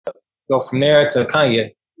go from there to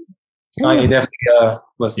Kanye. Kanye definitely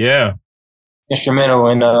was instrumental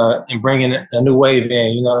in bringing a new wave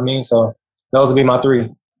in. You know what I mean? So those would be my three.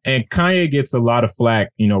 And Kanye gets a lot of flack,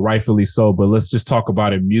 rightfully so. But let's just talk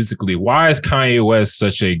about it musically. Why is Kanye West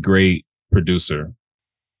such a great producer?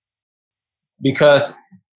 Because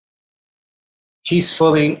he's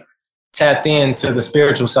fully tapped into the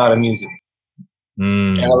spiritual side of music.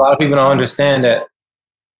 And a lot of people don't understand that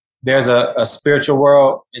there's a spiritual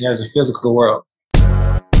world and there's a physical world.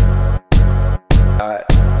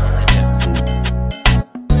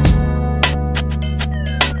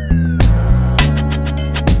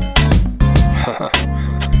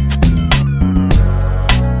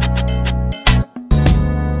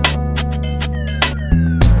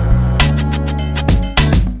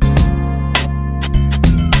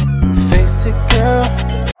 Face it, girl.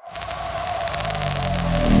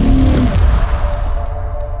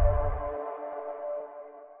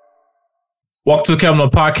 Welcome to the Kevin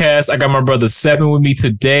Podcast. I got my brother Seven with me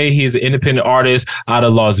today. He is an independent artist out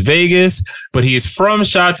of Las Vegas, but he is from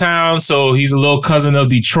Chi-Town, so he's a little cousin of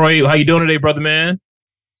Detroit. How you doing today, brother man?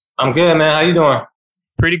 I'm good, man. How you doing?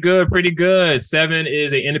 Pretty good, pretty good. Seven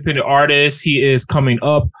is an independent artist. He is coming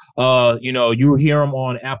up. You hear him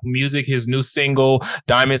on Apple Music. His new single,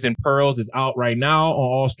 Diamonds and Pearls, is out right now on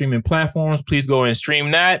all streaming platforms. Please go and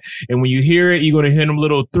stream that. And when you hear it, you're going to hear them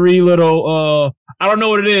three little, I don't know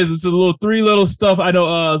what it is. It's a little three little stuff. I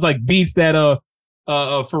know it's like beats that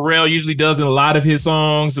Pharrell usually does in a lot of his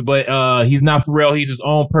songs, but he's not Pharrell. He's his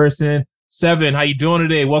own person. Seven, how you doing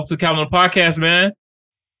today? Welcome to the Calvin Podcast, man.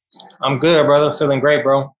 I'm good, brother. Feeling great,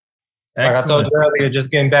 bro. Excellent. Like I told you earlier,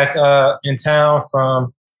 just getting back in town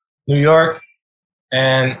from New York,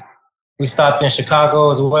 and we stopped in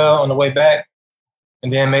Chicago as well on the way back,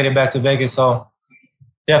 and then made it back to Vegas. So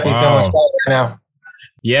definitely feeling excited right now.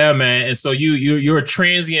 Yeah, man. And so you're a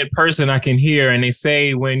transient person, I can hear. And they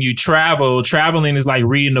say when you traveling is like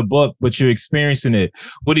reading a book, but you're experiencing it.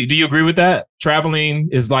 Do you agree with that? Traveling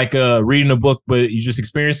is like reading a book, but you're just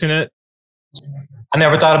experiencing it? I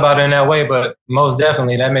never thought about it in that way, but most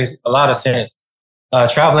definitely that makes a lot of sense.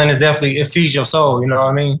 Traveling is definitely, it feeds your soul, you know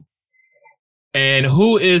what I mean? And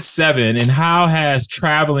who is Seven, and how has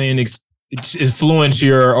traveling influenced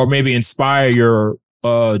or maybe inspire your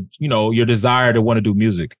desire to want to do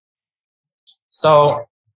music? So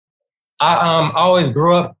I always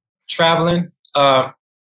grew up traveling.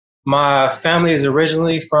 My family is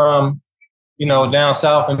originally from, down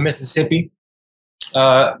south in Mississippi.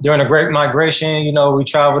 During the Great Migration, we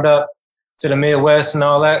traveled up to the Midwest and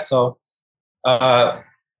all that. So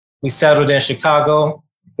we settled in Chicago.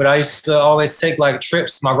 But I used to always take like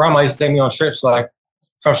trips. My grandma used to take me on trips like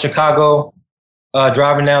from Chicago,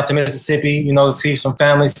 driving down to Mississippi, to see some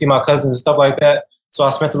family, see my cousins and stuff like that. So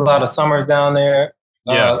I spent a lot of summers down there,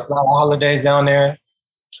 a lot of holidays down there.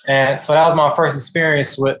 And so that was my first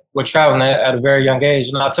experience with traveling at a very young age.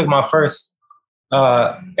 And I took my first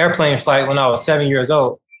airplane flight when I was 7 years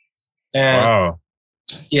old. And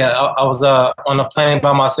I was on a plane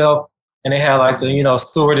by myself, and they had like the,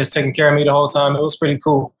 stewardess taking care of me the whole time. It was pretty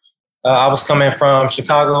cool. I was coming from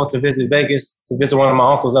Chicago to visit Vegas, to visit one of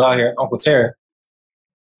my uncles out here, Uncle Terry.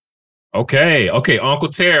 Okay, Uncle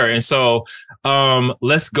Terry. And so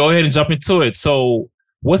let's go ahead and jump into it. So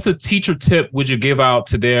what's a teacher tip would you give out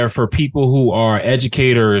to there for people who are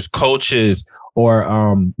educators, coaches,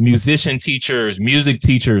 or musician teachers, music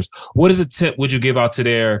teachers? What is a tip would you give out to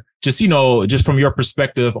there, just from your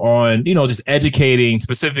perspective on, just educating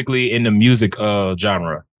specifically in the music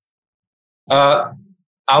genre? I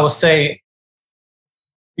would say,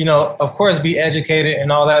 of course, be educated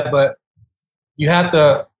and all that, but you have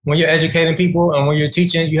to, when you're educating people and when you're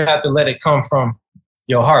teaching, you have to let it come from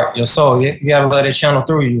your heart, your soul. You got to let it channel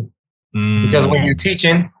through you. Because when you're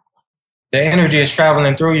teaching, the energy is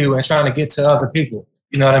traveling through you and trying to get to other people.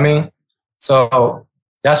 You know what I mean? So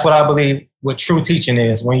that's what I believe what true teaching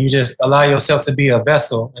is, when you just allow yourself to be a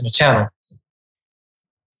vessel and a channel.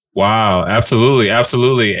 Wow, absolutely,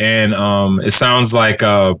 absolutely. And it sounds like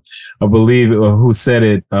I believe who said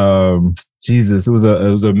it, Jesus, it was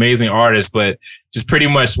an amazing artist, but just pretty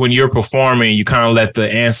much when you're performing, you kind of let the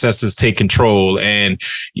ancestors take control, and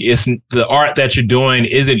it's the art that you're doing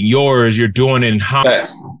isn't yours. You're doing it in how.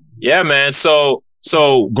 Yeah, man. So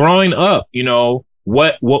growing up,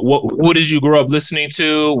 what did you grow up listening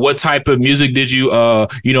to? What type of music did you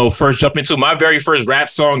first jump into? My very first rap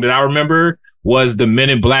song that I remember was the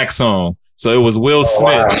Men in Black song. So it was Will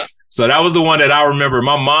Smith. Wow. So that was the one that I remember.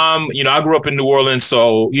 My mom, I grew up in New Orleans,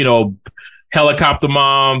 so helicopter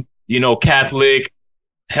mom, Catholic,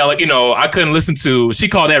 hell, like, I couldn't listen to, she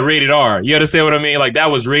called that rated R. You understand what I mean? Like that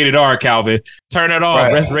was rated R, Calvin. Turn it off.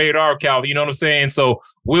 Right. That's rated R, Calvin. You know what I'm saying? So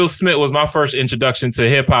Will Smith was my first introduction to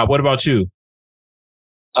hip hop. What about you?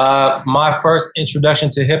 My first introduction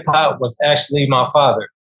to hip hop was actually my father.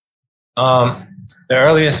 The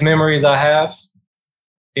earliest memories I have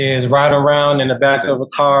is riding around in the back of a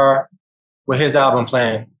car with his album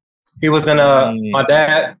playing. He was in my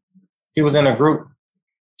dad, he was in a group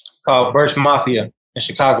called Birch Mafia in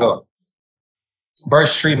Chicago. Birch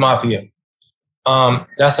Street Mafia.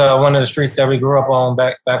 That's one of the streets that we grew up on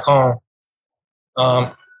back home.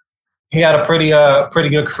 He had a pretty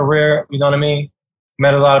good career, you know what I mean?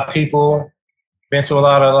 Met a lot of people, been to a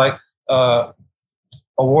lot of like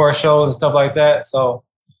award shows and stuff like that. So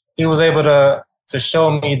he was able to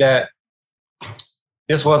show me that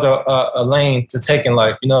this was a lane to take in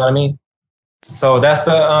life, you know what I mean? So that's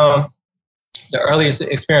the earliest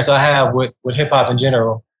experience I have with hip hop in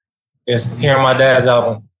general is hearing my dad's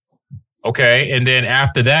album. Okay, and then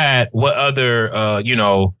after that, what other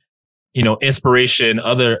inspiration,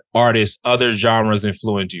 other artists, other genres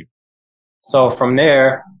influenced you? So from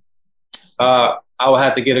there, I would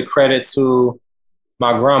have to give a credit to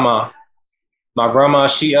my grandma. My grandma,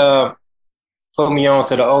 she put me on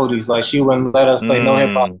to the oldies. Like she wouldn't let us play no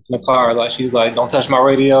hip hop in the car. Like she was like, "Don't touch my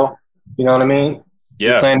radio." You know what I mean?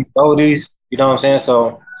 Yeah. We're playing oldies. You know what I'm saying?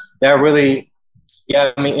 So that really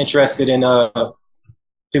got me interested in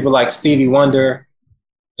people like Stevie Wonder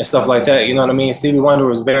and stuff like that. You know what I mean? Stevie Wonder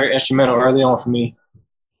was very instrumental early on for me.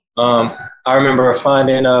 I remember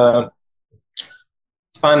finding a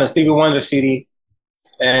Stevie Wonder CD,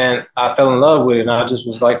 and I fell in love with it. And I just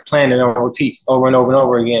was like playing it on repeat over and over and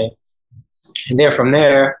over again. And then from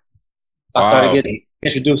there, I started getting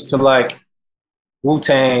introduced to like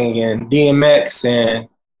Wu-Tang and DMX and,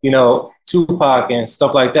 Tupac and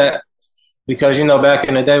stuff like that. Because, back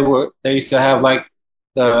in the day they used to have like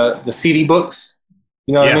the CD books,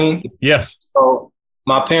 you know what I mean? Yes. So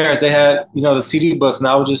my parents, they had, the CD books, and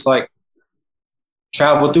I would just like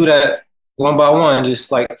travel through that one by one,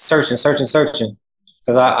 just like searching.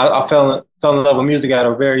 Because I fell in love with music at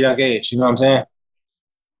a very young age, you know what I'm saying?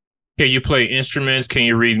 Can you play instruments? Can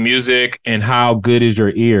you read music? And how good is your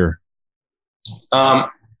ear?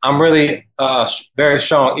 I'm really a very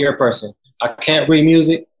strong ear person. I can't read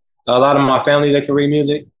music. A lot of my family, they can read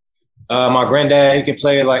music. My granddad, he can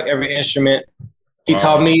play like every instrument. He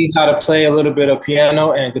taught me how to play a little bit of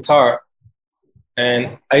piano and guitar.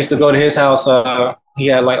 And I used to go to his house. He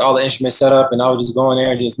had like all the instruments set up, and I would just go in there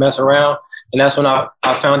and just mess around. And that's when I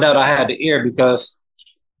found out I had the ear, because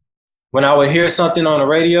when I would hear something on the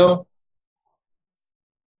radio,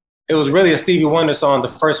 it was really a Stevie Wonder song, the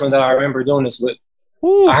first one that I remember doing this with.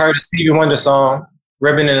 Ooh. I heard a Stevie Wonder song,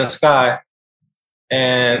 Ribbon in the Sky,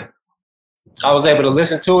 and I was able to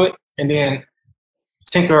listen to it and then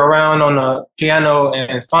tinker around on the piano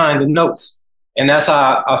and find the notes. And that's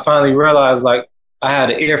how I finally realized like I had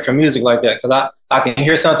an ear for music like that, because I can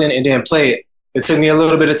hear something and then play it. It took me a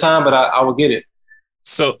little bit of time, but I would get it.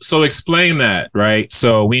 So explain that, right?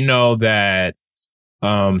 So we know that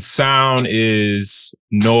sound is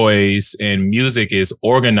noise and music is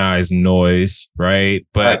organized noise, right?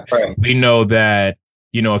 But right. We know that,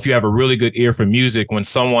 if you have a really good ear for music, when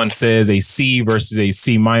someone says a C versus a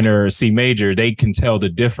C minor or C major, they can tell the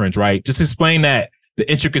difference, right? Just explain that, the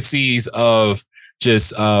intricacies of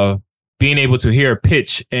just being able to hear a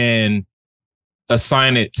pitch and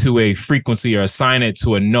assign it to a frequency or assign it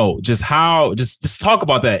to a note. Just talk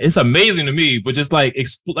about that. It's amazing to me, but just you're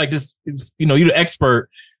the expert.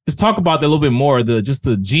 Just talk about that a little bit more.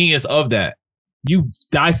 The genius of that. You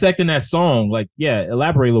dissecting that song,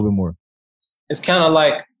 elaborate a little bit more. It's kind of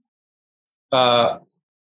like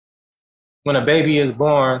when a baby is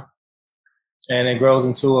born and it grows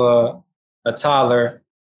into a toddler.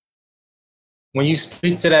 When you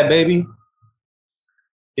speak to that baby,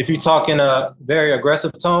 if you talk in a very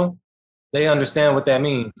aggressive tone, they understand what that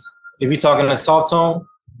means. If you talk in a soft tone,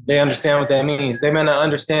 they understand what that means. They may not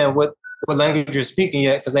understand what language you're speaking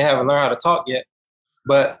yet, because they haven't learned how to talk yet,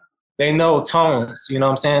 but they know tones, you know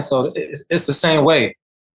what I'm saying? So it's the same way.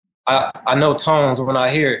 I know tones when I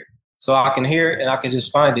hear it. So I can hear it and I can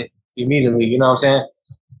just find it immediately, you know what I'm saying?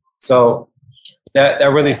 So that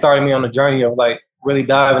really started me on the journey of like really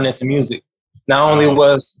diving into music. Not only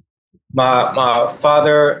was my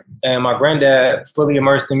father and my granddad fully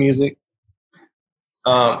immersed in music.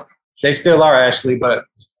 They still are, actually, but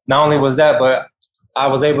not only was that, but I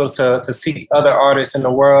was able to seek other artists in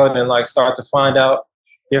the world and like start to find out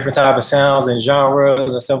different type of sounds and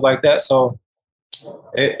genres and stuff like that. So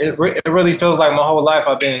it really feels like my whole life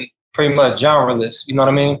I've been pretty much genreless. You know what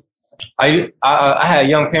I mean? I had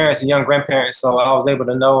young parents and young grandparents, so I was able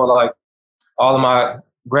to know like all of my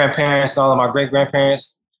grandparents and all of my great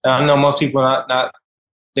grandparents. And I know most people not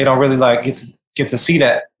they don't really like get to see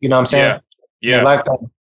that. You know what I'm saying? Yeah. Like that.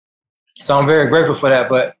 So I'm very grateful for that.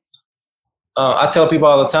 But I tell people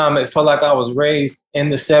all the time, it felt like I was raised in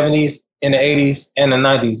the 70s, in the 80s, and the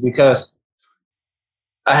 90s because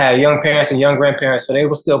I had young parents and young grandparents, so they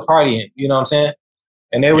were still partying. You know what I'm saying?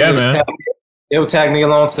 And they would they would tag me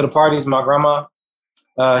along to the parties. My grandma,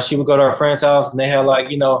 she would go to her friend's house, and they had like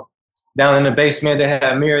down in the basement, they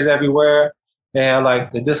had mirrors everywhere. They had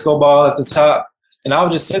like the disco ball at the top, and I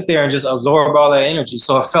would just sit there and just absorb all that energy.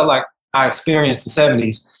 So it felt like I experienced the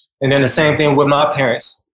 70s. And then the same thing with my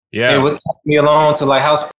parents. Yeah. They would take me along to like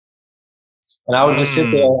house, and I would just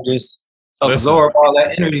sit there and just absorb all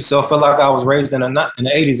that energy. So it felt like I was raised in the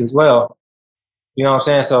 80s as well. You know what I'm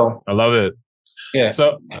saying? So I love it. Yeah.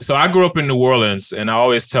 So I grew up in New Orleans, and I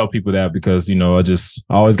always tell people that because I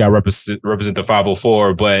always got represent the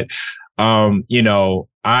 504. But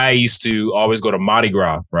I used to always go to Mardi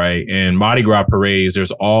Gras, right? And Mardi Gras parades,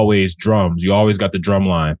 there's always drums. You always got the drum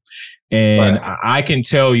line. And right. I can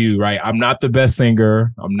tell you, right, I'm not the best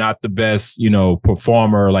singer. I'm not the best,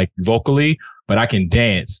 performer, like vocally, but I can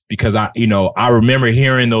dance because I remember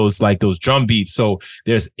hearing those drum beats. So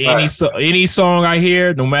there's any song I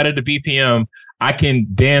hear, no matter the BPM, I can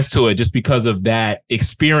dance to it just because of that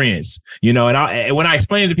experience, and when I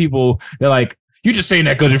explain it to people, they're like, you just saying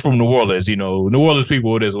that because you're from New Orleans, New Orleans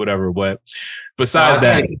people, it is whatever. But besides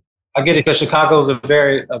that, I get it because Chicago is a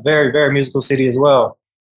very, very musical city as well.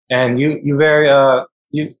 And you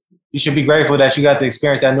should be grateful that you got to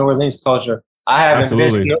experience that New Orleans culture. I haven't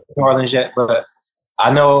been to New Orleans yet, but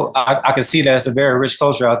I know I can see that it's a very rich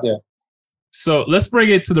culture out there. So let's bring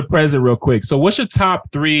it to the present real quick. So what's your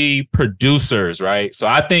top 3 producers, right? So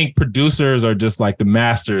I think producers are just like the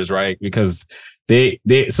masters, right? Because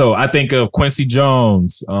so I think of Quincy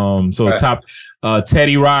Jones, right. Top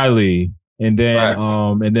Teddy Riley, and then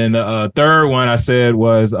the third one I said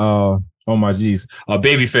was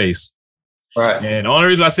Babyface. Right. And the only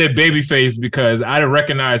reason I said Babyface is because I didn't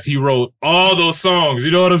recognize he wrote all those songs.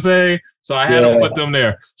 You know what I'm saying? So I had to put them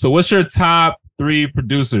there. So what's your top 3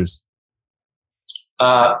 producers?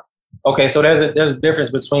 Okay, so there's a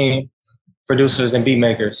difference between producers and beat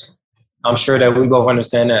makers. I'm sure that we both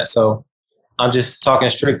understand that. So I'm just talking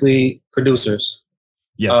strictly producers.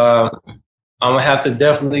 Yes. I'm gonna have to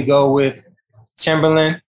definitely go with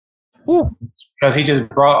Timberland because he just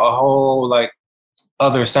brought a whole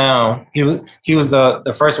other sound. He was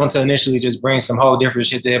the first one to initially just bring some whole different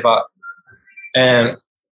shit to hip hop. And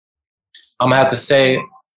I'm gonna have to say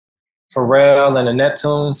Pharrell and the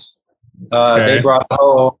Neptunes. They brought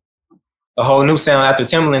a whole new sound after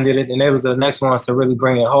Timberland did it, and they was the next ones to really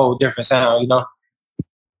bring a whole different sound,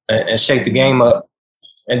 and shake the game up.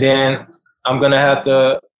 And then I'm gonna have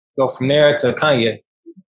to go from there to Kanye.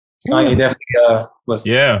 Kanye definitely was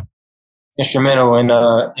instrumental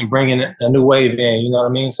in bringing a new wave in. You know what I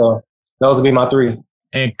mean? So those would be my 3.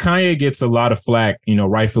 And Kanye gets a lot of flack,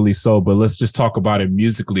 rightfully so. But let's just talk about it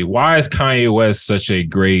musically. Why is Kanye West such a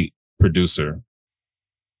great producer?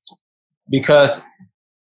 Because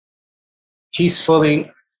he's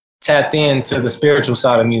fully tapped into the spiritual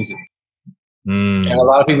side of music. And a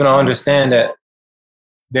lot of people don't understand that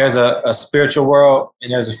there's a spiritual world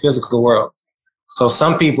and there's a physical world. So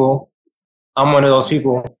some people, I'm one of those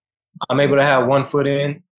people, I'm able to have one foot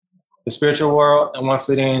in the spiritual world and one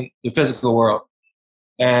foot in the physical world.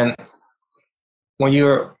 And when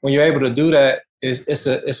you're able to do that, it's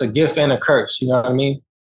a gift and a curse. You know what I mean?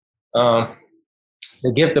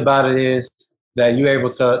 The gift about it is that you're able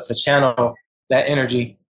to channel that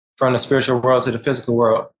energy from the spiritual world to the physical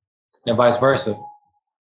world and vice versa.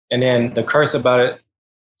 And then the curse about it,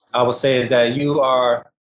 I would say, is that you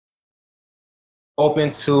are open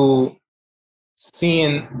to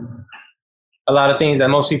seeing a lot of things that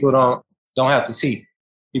most people don't have to see.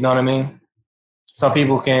 You know what I mean? Some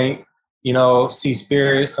people can, see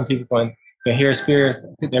spirits. Some people can hear spirits.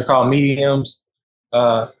 They're called mediums.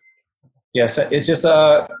 Yes, it's just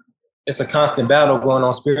it's a constant battle going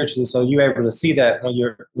on spiritually. So you're able to see that when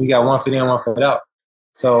you got one foot in, one foot out.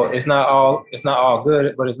 So it's not all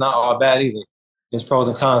good, but it's not all bad either. There's pros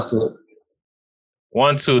and cons to it.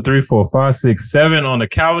 1, 2, 3, 4, 5, 6, 7 on the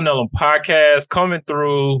Calvin Ellen podcast, coming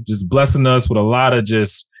through, just blessing us with a lot of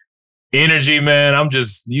just energy, man.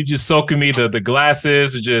 You just soaking me. The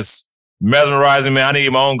glasses are just Mesmerizing, man. I need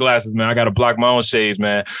my own glasses, man. I gotta block my own shades,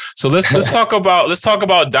 man. So let's talk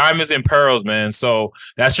about Diamonds and Pearls, man. So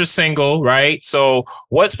that's your single, right? So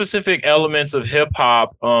what specific elements of hip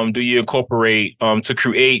hop do you incorporate to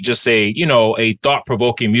create just a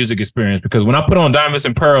thought-provoking music experience? Because when I put on Diamonds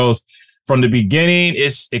and Pearls, from the beginning,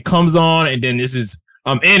 it comes on, and then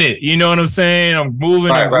I'm in it. You know what I'm saying? I'm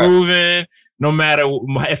moving and grooving. No matter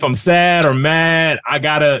if I'm sad or mad, I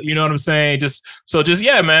gotta, you know what I'm saying?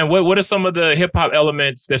 Yeah, man. What are some of the hip hop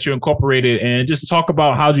elements that you incorporated, and just talk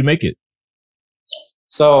about how'd you make it?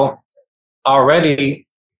 So already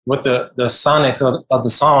with the sonic of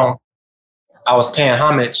the song, I was paying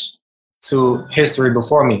homage to history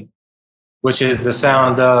before me, which is the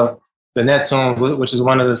sound of the Neptune, which is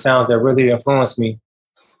one of the sounds that really influenced me.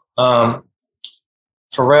 Pharrell,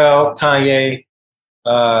 Kanye,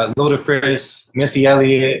 Ludacris, Missy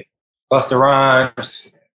Elliott, Busta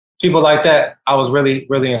Rhymes, people like that, I was really,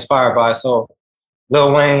 really inspired by. So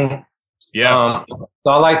Lil Wayne. Yeah. So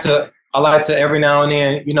I like to every now and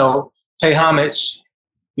then, pay homage,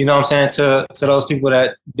 you know what I'm saying, to those people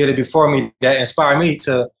that did it before me, that inspired me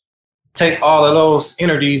to take all of those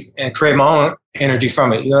energies and create my own energy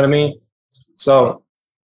from it. You know what I mean? So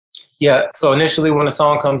yeah. So initially when the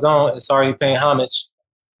song comes on, it's already paying homage.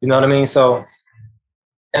 You know what I mean? So,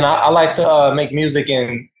 and I like to make music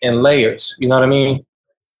in layers. You know what I mean?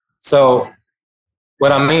 So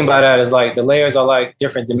what I mean by that is like the layers are like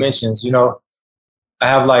different dimensions. I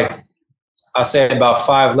have I say about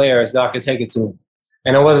 5 layers that I could take it to,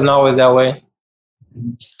 and it wasn't always that way.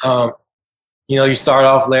 You start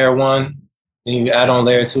off layer 1, then you add on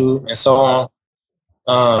layer 2, and so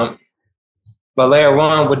on. But layer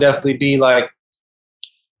 1 would definitely be like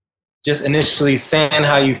just initially saying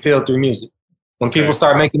how you feel through music. When people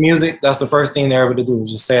start making music, that's the first thing they're able to do,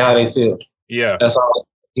 is just say how they feel. Yeah. That's all,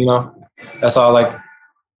 that's all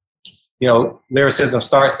lyricism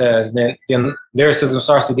starts as. Then lyricism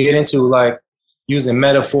starts to get into like using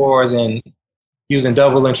metaphors and using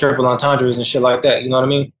double and triple entendres and shit like that. You know what I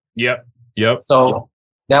mean? Yep. So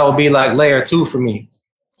that would be like layer 2 for me.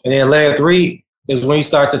 And then layer 3 is when you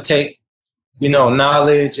start to take,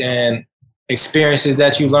 knowledge and experiences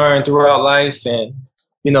that you learn throughout life and,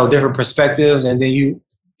 different perspectives. And then you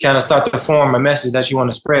kind of start to form a message that you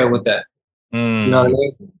want to spread with that. You know what I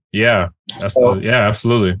mean? Yeah.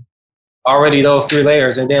 Absolutely. Already those 3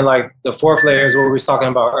 layers. And then like the 4th layer is what we were talking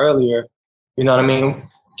about earlier. You know what I mean?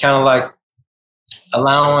 Kind of like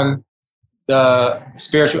allowing the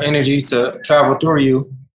spiritual energy to travel through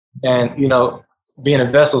you and, being a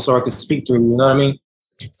vessel so it can speak through you. You know what I mean?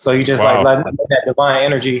 So you just like let that divine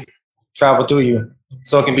energy travel through you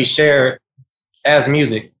so it can be shared as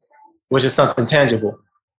music, which is something tangible.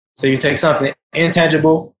 So you take something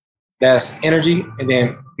intangible, that's energy, and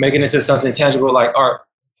then make it into something tangible like art.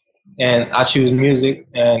 And I choose music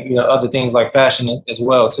and, other things like fashion as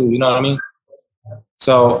well too. You know what I mean?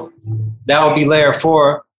 So that would be layer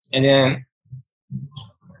 4. And then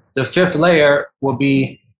the 5th layer will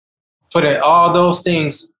be putting all those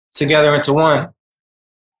things together into one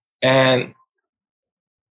and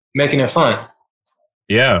making it fun.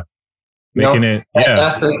 Yeah. That's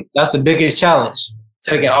the biggest challenge.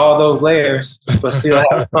 Taking all those layers, but still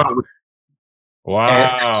having fun.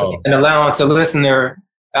 Wow. And allowing the listener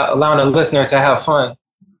to have fun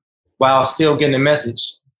while still getting the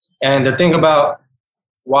message. And the thing about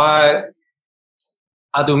why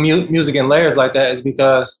I do music in layers like that is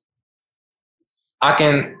because I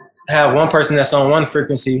can have one person that's on one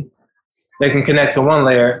frequency, they can connect to one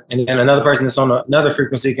layer, and then another person that's on another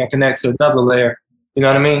frequency can connect to another layer. You know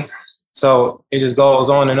what I mean? So it just goes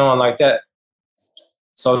on and on like that.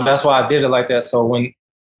 So that's why I did it like that.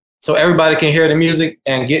 So everybody can hear the music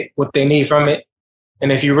and get what they need from it.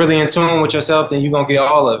 And if you're really in tune with yourself, then you're going to get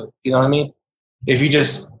all of it. You know what I mean? If you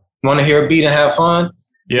just want to hear a beat and have fun,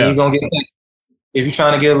 then you're going to get that. If you're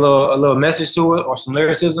trying to get a little message to it or some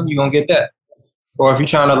lyricism, you're going to get that. Or if you're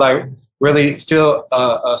trying to like really feel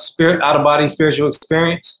a spirit, out of body spiritual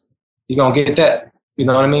experience, you're going to get that. You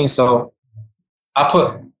know what I mean? So I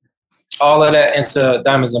put all of that into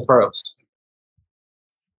Diamonds and Pearls.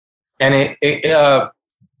 And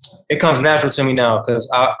it comes natural to me now because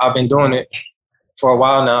I've been doing it for a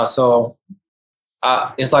while now. So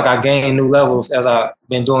it's like I gain new levels as I've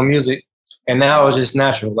been doing music. And now it's just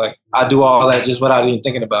natural. Like I do all that just without even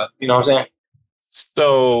thinking about it. You know what I'm saying?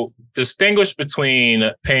 So distinguish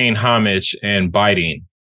between paying homage and biting.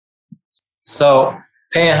 So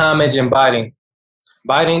paying homage and biting.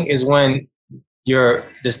 Biting is when you're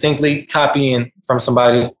distinctly copying from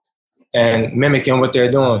somebody and mimicking what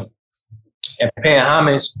they're doing. And paying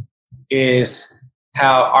homage is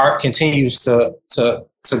how art continues to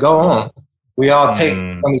to go on. We all take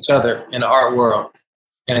Mm. from each other in the art world,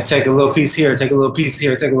 and take a little piece here, take a little piece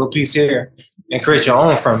here, take a little piece here, and create your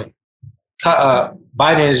own from it.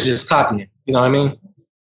 Biden is just copying, you know what I mean?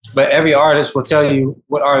 But every artist will tell you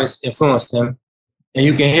what artists influenced them, and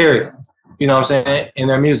you can hear it, you know what I'm saying, in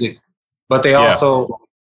their music. But they also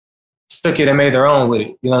took it and made their own with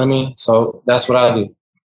it, you know what I mean? So that's what I do.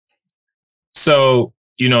 So,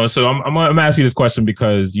 so I'm gonna ask you this question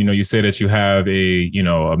because, you say that you have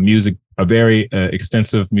a very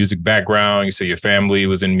extensive music background. You say your family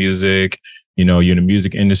was in music, you're in the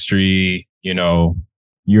music industry,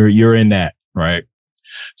 you're in that, right?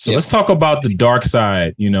 So let's talk about the dark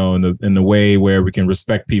side, in the way where we can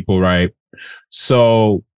respect people, right?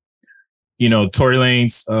 So, Tory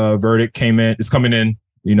Lanez verdict is coming in,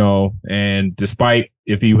 and despite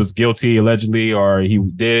if he was guilty allegedly or he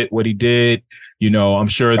did what he did, I'm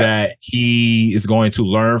sure that he is going to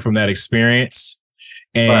learn from that experience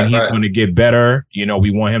and he's going to get better.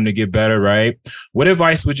 We want him to get better, right? What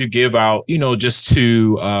advice would you give out, just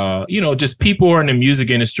to, just people who are in the music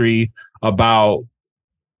industry about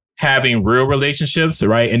having real relationships,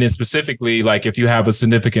 right? And then specifically, like if you have a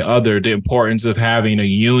significant other, the importance of having a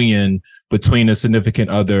union between a significant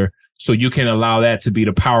other so you can allow that to be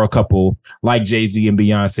the power couple like Jay-Z and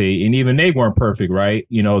Beyonce. And even they weren't perfect, right?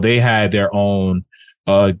 They had their own,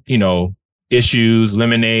 issues,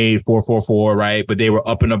 Lemonade, 444, right? But they were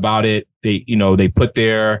up and about it. They put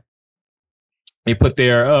their they put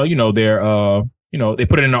it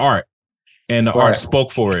in the art and the art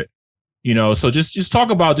spoke for it. So just talk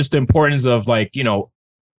about just the importance of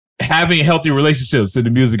having healthy relationships in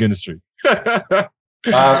the music industry.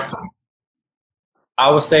 I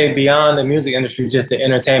would say beyond the music industry, just the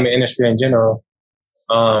entertainment industry in general,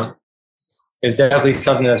 is definitely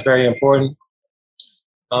something that's very important.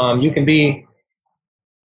 You can be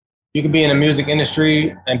in the music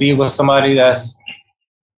industry and be with somebody that's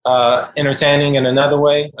entertaining in another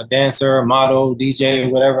way, a dancer, model, DJ,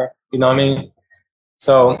 whatever, you know what I mean?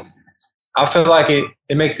 So I feel like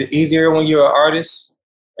it makes it easier when you're an artist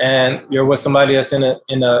and you're with somebody that's in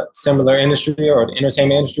a similar industry or the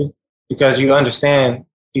entertainment industry, because you understand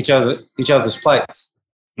each other's plights.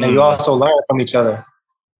 And you also learn from each other.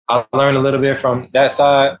 I learned a little bit from that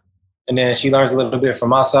side, and then she learns a little bit from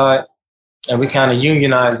my side, and we kind of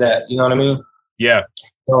unionize that, you know what I mean? Yeah.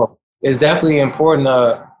 So it's definitely important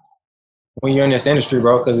when you're in this industry,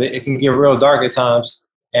 bro, because it can get real dark at times,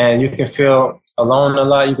 and you can feel alone a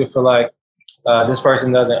lot. You can feel like this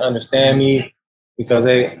person doesn't understand me because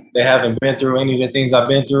they haven't been through any of the things I've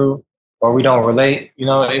been through, or we don't relate.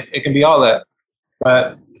 It can be all that.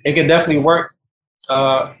 But it can definitely work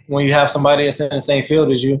when you have somebody that's in the same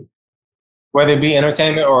field as you, whether it be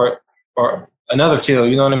entertainment or another field,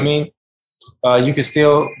 you know what I mean? You can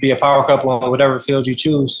still be a power couple in whatever field you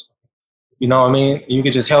choose. You know what I mean? You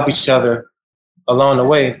can just help each other along the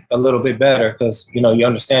way a little bit better because, you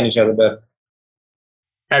understand each other better.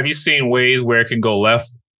 Have you seen ways where it can go left?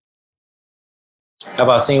 Have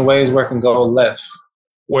I seen ways where it can go left?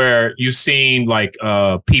 Where you've seen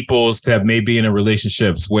peoples that may be in a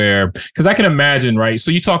relationships where, because I can imagine, right?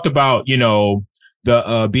 So you talked about,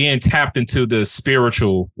 the being tapped into the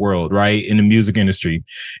spiritual world, right? In the music industry.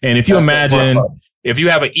 And if you imagine, if you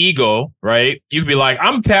have an ego, right, you'd be like,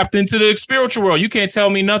 I'm tapped into the spiritual world. You can't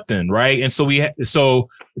tell me nothing, right? And so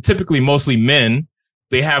typically mostly men,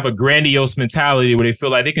 they have a grandiose mentality where they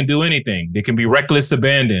feel like they can do anything. They can be reckless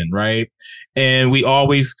abandon, right? And we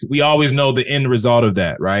always know the end result of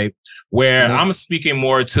that, right? Where I'm speaking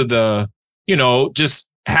more to the, just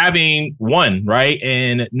having one, right?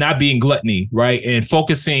 And not being gluttony, right? And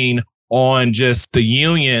focusing on just the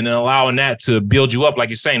union and allowing that to build you up, like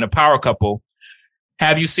you're saying, a power couple.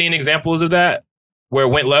 Have you seen examples of that where it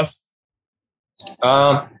went left?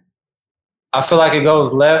 I feel like it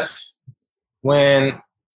goes left when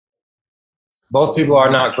both people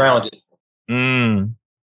are not grounded. When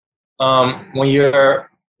you're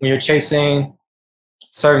chasing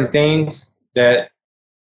certain things that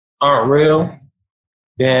aren't real,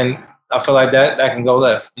 then I feel like that can go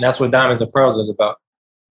left. And that's what Diamonds and Pearls is about.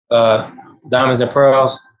 Diamonds and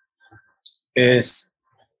Pearls is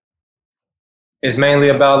mainly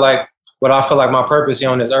about what I feel like my purpose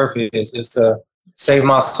here on this earth is to save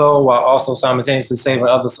my soul while also simultaneously saving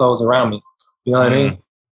other souls around me. You know what I mean?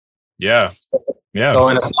 Yeah. Yeah. So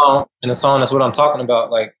in a song, that's what I'm talking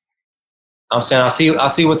about. I'm saying, I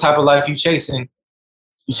see what type of life you chasing.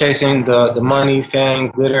 You chasing the money, fame,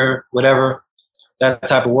 glitter, whatever, that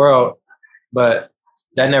type of world. But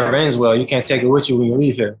that never ends well. You can't take it with you when you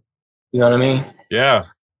leave here. You know what I mean? Yeah.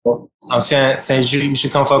 Well, I'm saying you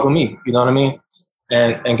should come fuck with me. You know what I mean?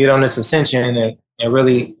 And get on this ascension and and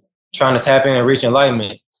really trying to tap in and reach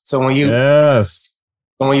enlightenment. So when you Yes.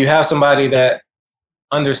 when you have somebody that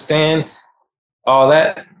understands all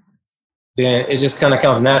that, then it just kind of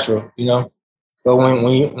comes natural, you know. But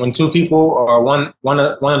when two people or one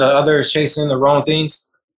of the other chasing the wrong things,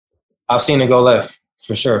 I've seen it go left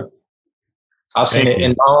for sure. I've seen Thank it you.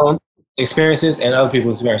 in my own experiences and other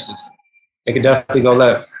people's experiences. It could definitely go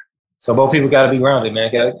left. So both people got to be grounded,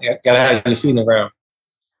 man. Got to have your feet in the ground.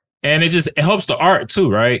 And it helps the art too,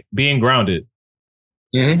 right? Being grounded.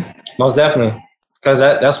 Mm-hmm. Most definitely, because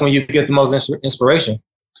that's when you get the most inspiration.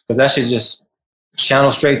 Because that shit just channel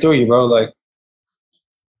straight through you, bro. Like,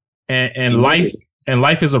 and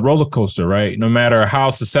life is a roller coaster, right? No matter how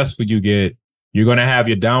successful you get, you're gonna have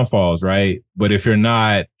your downfalls, right? But if you're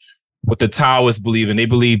not, what the Taoists believe, and they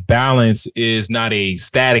believe balance is not a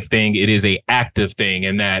static thing, it is a active thing,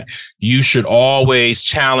 and that you should always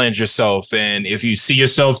challenge yourself. And if you see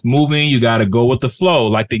yourself moving, you got to go with the flow,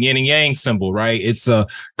 like the yin and yang symbol, right? It's a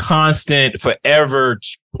constant, forever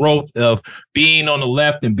growth of being on the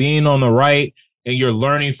left and being on the right, and you're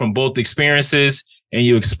learning from both experiences and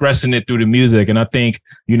you expressing it through the music. And I think,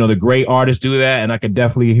 the great artists do that. And I could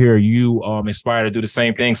definitely hear you inspired to do the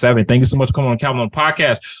same thing. Seven, thank you so much for coming on Calvin on the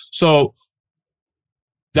podcast. So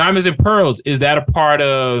Diamonds and Pearls, is that a part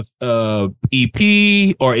of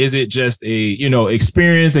EP, or is it just a,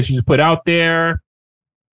 experience that you just put out there?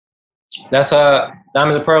 That's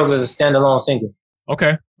Diamonds and Pearls is a standalone single.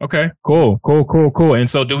 Okay. Cool. And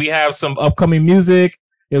so do we have some upcoming music?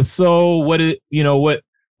 If so, what?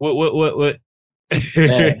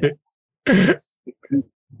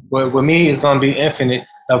 With me, it's gonna be infinite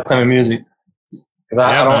upcoming music because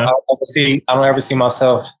I don't ever see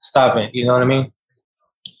myself stopping. You know what I mean?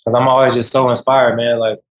 Because I'm always just so inspired, man.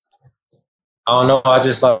 Like I don't know, I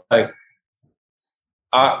just when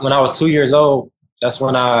I was 2 years old, that's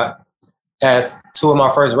when I had two of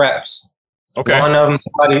my first raps. Okay. One of them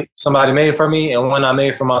somebody made for me, and one I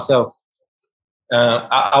made for myself.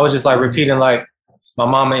 I was just like repeating like, my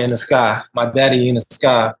mama in the sky, my daddy in the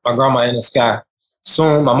sky, my grandma in the sky.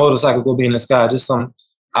 Soon my motorcycle will be in the sky.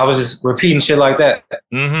 I was just repeating shit like that.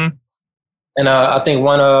 Mm-hmm. And I think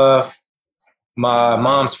one of my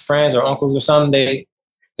mom's friends or uncles or something, they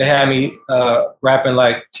had me rapping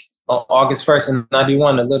like on August 1st in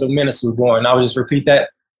 91, a little menace was born. I would just repeat that.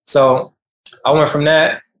 So I went from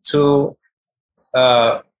that to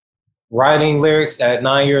writing lyrics at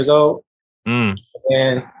 9 years old. Mm.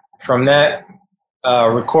 And from that,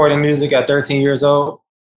 recording music at 13 years old.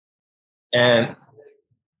 And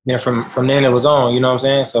then from then it was on, you know what I'm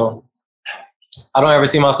saying? So I don't ever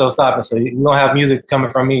see myself stopping. So you're gonna have music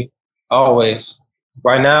coming from me always.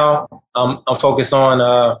 Right now, I'm focused on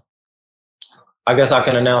I guess I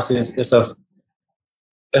can announce it's a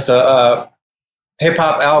hip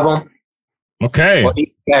hop album. Okay. Or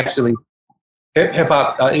actually hip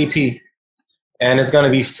hop EP. And it's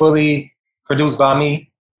gonna be fully produced by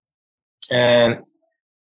me and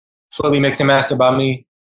fully mixed and mastered by me.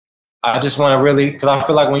 I just want to really, because I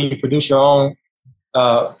feel like when you produce your own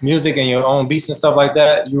music and your own beats and stuff like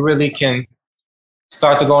that, you really can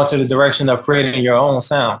start to go into the direction of creating your own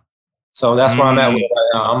sound. So that's where I'm at with it right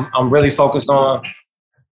now. I'm really focused on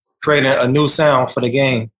creating a new sound for the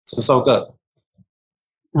game to soak up.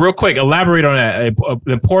 Real quick, elaborate on that.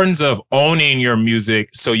 The importance of owning your music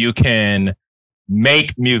so you can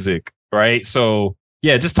make music, right? So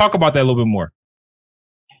yeah, just talk about that a little bit more.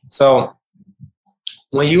 So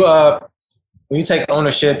when you take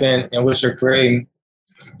ownership in what you're creating,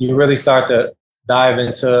 you really start to dive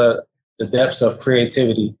into the depths of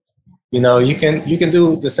creativity. You can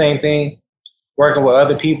do the same thing working with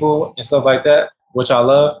other people and stuff like that, which I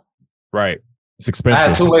love. Right. It's expensive. I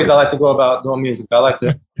have two ways I like to go about doing music. I like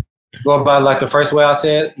to go about like the first way I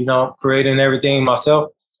said, creating everything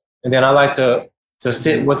myself. And then I like to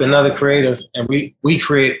sit with another creative and we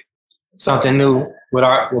create something new with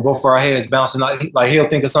both of our heads bouncing. Like he'll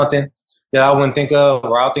think of something that I wouldn't think of,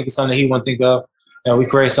 or I'll think of something he wouldn't think of, and we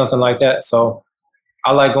create something like that. So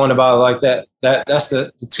I like going about it like that. That's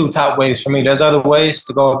the two top ways for me. There's other ways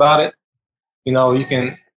to go about it. You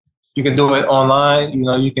can do it online.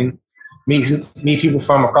 You can meet people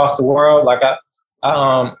from across the world. Like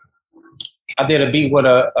I did a beat with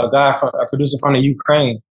a producer from the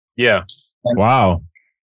Ukraine. Yeah. Wow.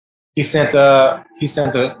 He sent the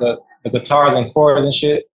guitars and chords and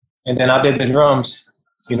shit, and then I did the drums,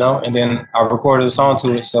 and then I recorded a song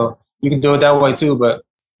to it. So you can do it that way too, but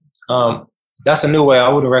that's a new way. I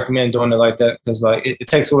wouldn't recommend doing it like that because like it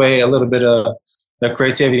takes away a little bit of the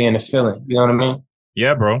creativity and the feeling. You know what I mean?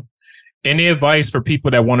 Yeah, bro. Any advice for people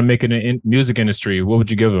that want to make it in music industry? What would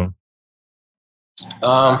you give them?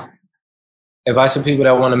 advice for people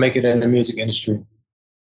that want to make it in the music industry.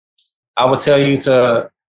 I would tell you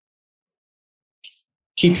to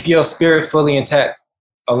keep your spirit fully intact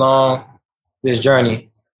along this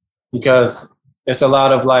journey, because it's a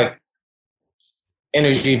lot of like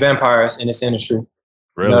energy vampires in this industry.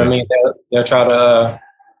 Really? You know what I mean? They'll try to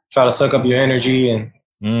suck up your energy and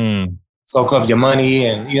soak up your money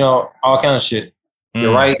and, you know, all kind of shit.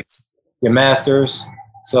 Your rights, your masters.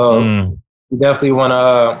 So you definitely want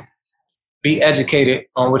to be educated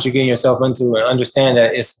on what you're getting yourself into and understand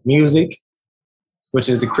that it's music, which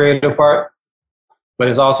is the creative part, but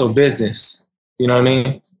it's also business. You know what I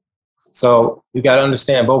mean? So you got to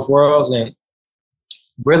understand both worlds and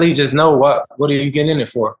really just know what are you getting in it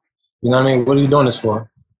for? You know what I mean? What are you doing this for?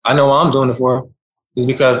 I know what I'm doing it for. Is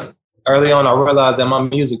because early on I realized that my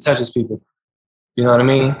music touches people. You know what I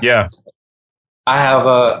mean? Yeah. I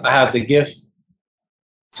have the gift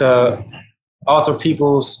to alter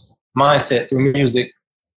people's mindset through music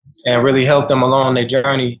and really help them along their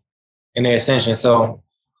journey and their ascension. So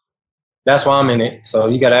that's why I'm in it. So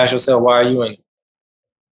you got to ask yourself, why are you in it?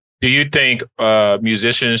 Do you think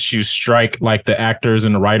musicians should strike like the actors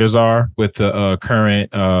and the writers are with the current,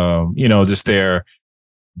 you know, just they're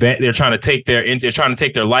trying to take their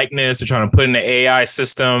likeness, they're trying to put in the AI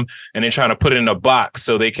system, and they're trying to put it in a box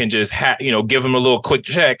so they can just give them a little quick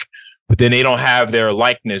check, but then they don't have their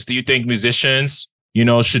likeness. Do you think musicians, you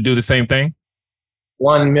know, should do the same thing?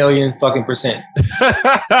 1,000,000 fucking %.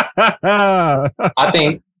 I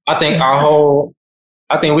think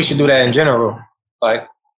we should do that in general. Like,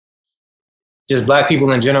 just Black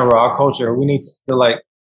people in general, our culture, we need to like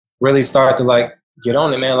really start to like get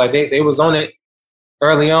on it, man. Like they was on it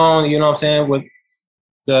early on, you know what I'm saying, with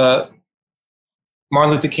the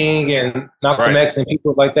Martin Luther King and Malcolm X and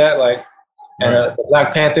people like that, like, and the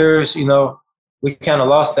Black Panthers, you know, we kind of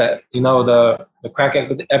lost that. You know, the crack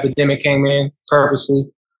epidemic came in purposely,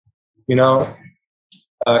 you know,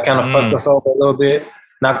 kind of fucked us over a little bit,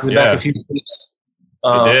 knocked us back a few steps.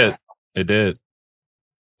 It did.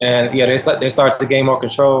 And yeah, they started to gain more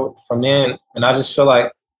control from then. And I just feel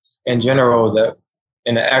like, in general, that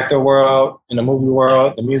in the actor world, in the movie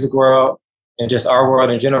world, the music world, and just our world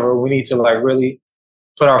in general, we need to like really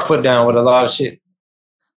put our foot down with a lot of shit.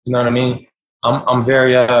 You know what I mean? I'm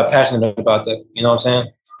very passionate about that. You know what I'm saying?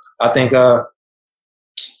 I think you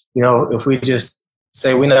know, if we just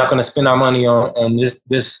say we're not going to spend our money on this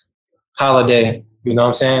holiday, you know what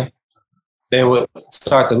I'm saying? They would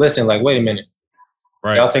start to listen. Like, wait a minute.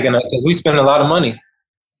 Right. Y'all taking that, because we spend a lot of money,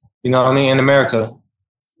 you know what I mean, in America.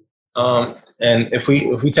 And if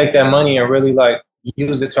we take that money and really like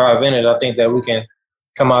use it to our advantage, I think that we can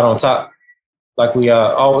come out on top. Like we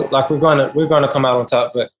always, like we're gonna come out on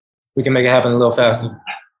top, but we can make it happen a little faster.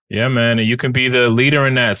 Yeah, man. And you can be the leader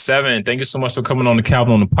in that. 7. Thank you so much for coming on the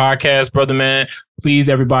Calvin on the podcast, brother, man. Please,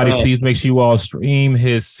 everybody, please make sure you all stream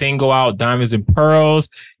his single out, Diamonds and Pearls.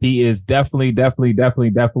 He is definitely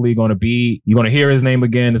going to be, you're going to hear his name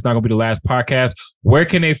again. It's not going to be the last podcast. Where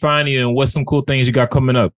can they find you and what's some cool things you got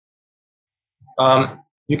coming up?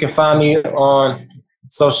 You can find me on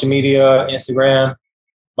social media, Instagram.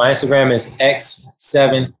 My Instagram is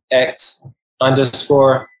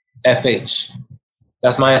Xxx7xXX.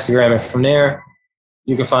 That's my Instagram, and from there,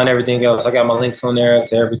 you can find everything else. I got my links on there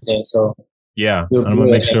to everything. So yeah, I'm gonna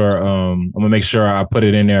make sure. I'm gonna make sure I put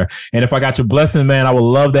it in there. And if I got your blessing, man, I would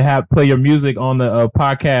love to play your music on the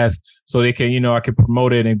podcast so they can, you know, I can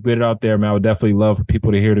promote it and get it out there, man. I would definitely love for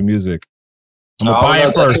people to hear the music. I'm gonna buy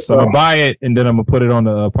it first. I'm gonna buy it and then I'm gonna put it on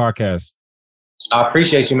the podcast. I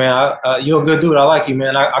appreciate you, man. You're a good dude. I like you,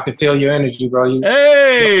 man. I can feel your energy, bro.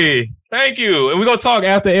 Hey, thank you. And we're going to talk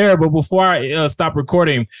after air, but before I stop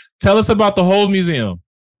recording, tell us about the Hold Museum.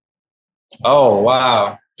 Oh,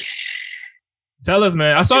 wow. Tell us,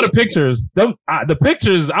 man. I saw the pictures. The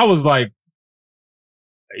pictures, I was like,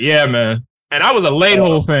 yeah, man. And I was a late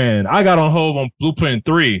Hove fan. I got on Hove on Blueprint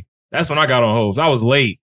 3. That's when I got on Hove. I was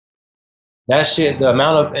late. That shit, the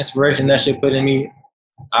amount of inspiration that shit put in me.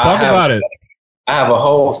 Talk about it. I have a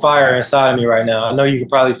whole fire inside of me right now. I know you can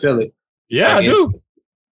probably feel it. Yeah, like I do.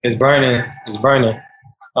 It's burning. It's burning.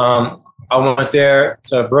 I went there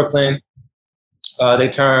to Brooklyn. They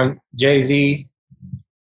turned Jay-Z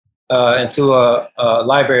into a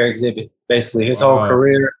library exhibit, basically. His whole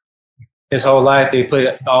career, his whole life, they put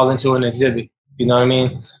it all into an exhibit. You know what I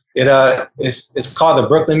mean? It's called the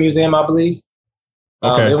Brooklyn Museum, I believe.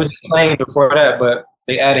 It was just plain before that, but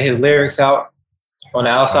they added his lyrics out on the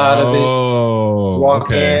outside of it.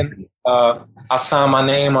 Walk in. I signed my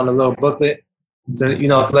name on a little booklet to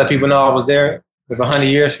let people know I was there. If 100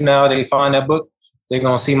 years from now they find that book, they're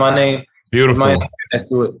gonna see my name. Beautiful. Next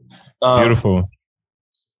to it. Beautiful.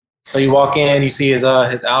 So you walk in, you see his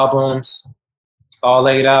albums all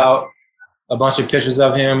laid out, a bunch of pictures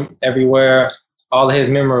of him everywhere, all of his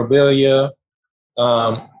memorabilia.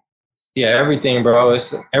 Um, yeah, everything, bro.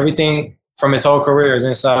 It's everything from his whole career is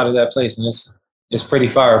inside of that place, and it's pretty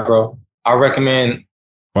fire, bro. I recommend if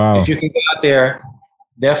Wow. you can get out there,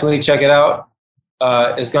 definitely check it out.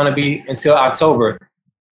 It's gonna be until October,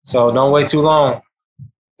 so don't wait too long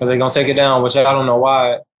because they're gonna take it down. Which I don't know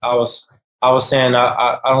why. I was saying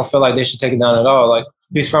I don't feel like they should take it down at all. Like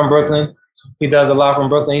he's from Brooklyn, he does a lot from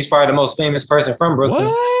Brooklyn. He's probably the most famous person from Brooklyn.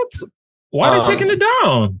 What? Why are they taking it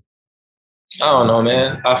down? I don't know,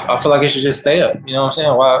 man. I feel like it should just stay up. You know what I'm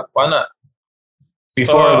saying? Why not?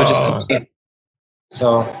 Before it was just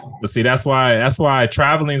so. But see, that's why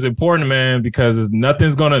traveling is important, man, because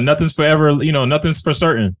nothing's forever, nothing's for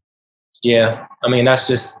certain. Yeah, I mean that's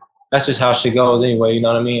just how shit goes anyway. You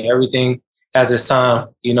know what I mean? Everything has its time.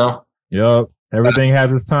 You know. Yep. Everything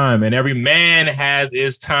has its time, and every man has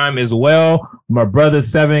his time as well. My brother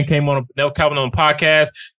Seven came on Calvin on the podcast.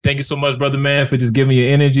 Thank you so much, brother man, for just giving your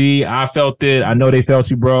energy. I felt it. I know they felt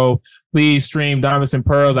you, bro. Please stream Diamonds and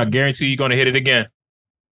Pearls. I guarantee you're gonna hit it again.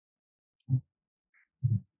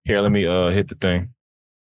 Here, let me hit the thing.